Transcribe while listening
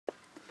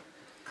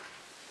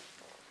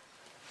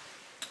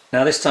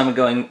Now this time we're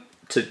going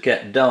to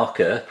get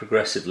darker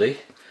progressively.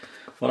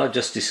 What I've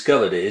just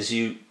discovered is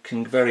you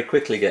can very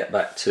quickly get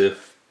back to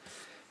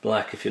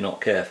black if you're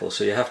not careful,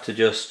 so you have to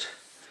just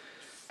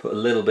put a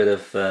little bit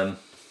of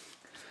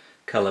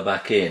colour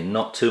back in,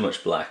 not too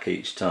much black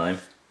each time,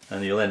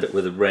 and you'll end up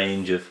with a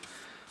range of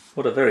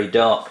what are very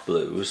dark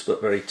blues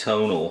but very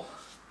tonal.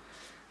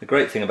 The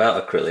great thing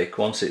about acrylic,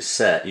 once it's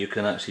set, you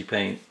can actually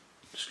paint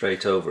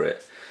straight over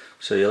it,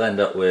 so you'll end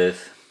up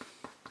with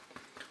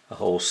a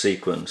whole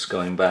sequence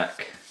going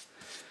back.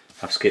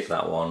 I've skipped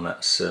that one,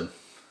 that's a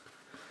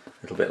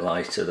little bit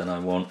lighter than I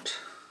want.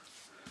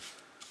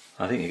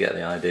 I think you get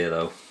the idea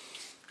though.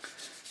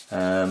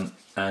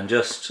 And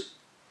just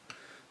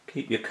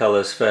keep your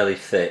colours fairly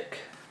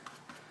thick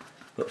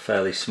but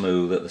fairly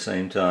smooth at the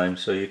same time,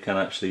 so you can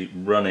actually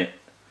run it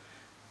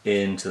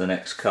into the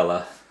next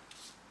colour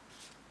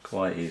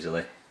quite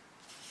easily.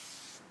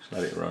 Just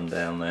let it run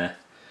down there.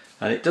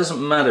 And it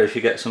doesn't matter if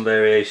you get some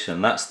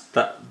variation.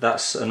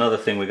 That's another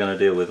thing we're going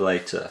to deal with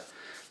later.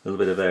 A little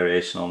bit of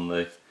variation on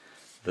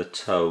the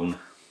tone.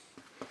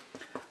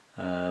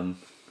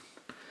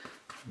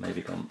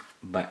 Maybe gone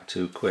back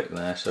too quick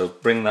there, so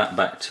bring that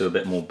back to a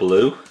bit more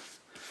blue.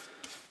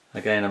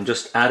 Again, I'm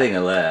just adding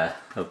a layer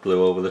of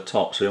blue over the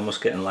top, so you're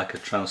almost getting like a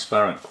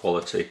transparent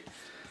quality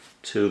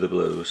to the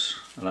blues,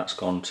 and that's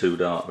gone too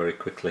dark very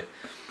quickly.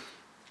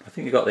 I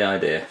think you got the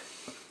idea.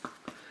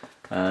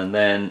 And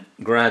then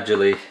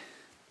gradually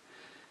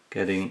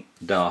getting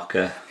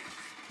darker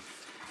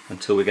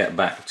until we get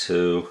back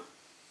to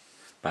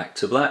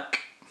black.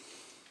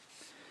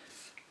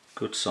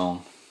 Good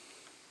song.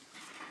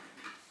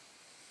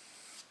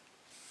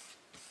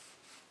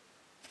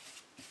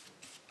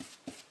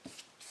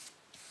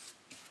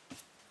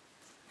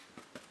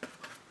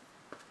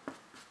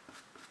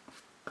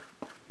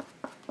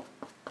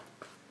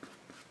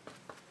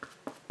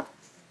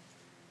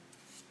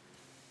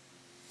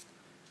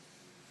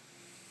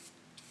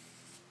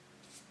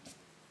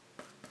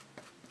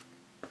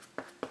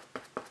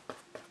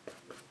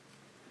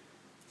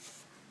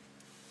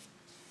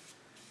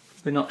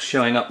 They're not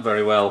showing up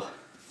very well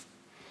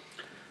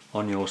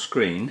on your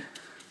screen,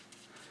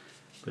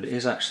 but it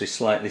is actually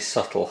slightly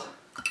subtle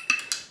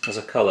as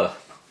a colour.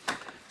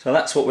 So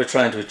that's what we're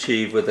trying to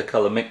achieve with the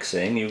colour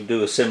mixing. You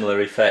do a similar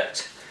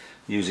effect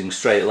using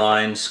straight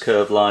lines,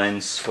 curved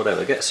lines,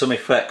 whatever. Get some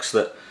effects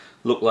that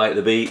look like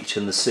the beach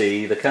and the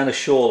sea, the kind of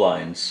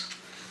shorelines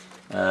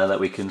that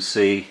we can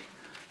see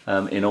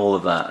in all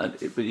of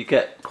that. But you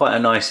get quite a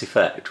nice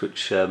effect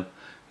which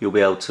you'll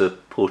be able to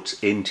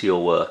put into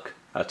your work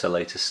at a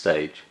later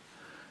stage.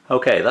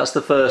 Okay, that's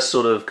the first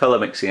sort of colour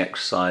mixing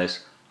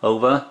exercise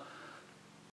over.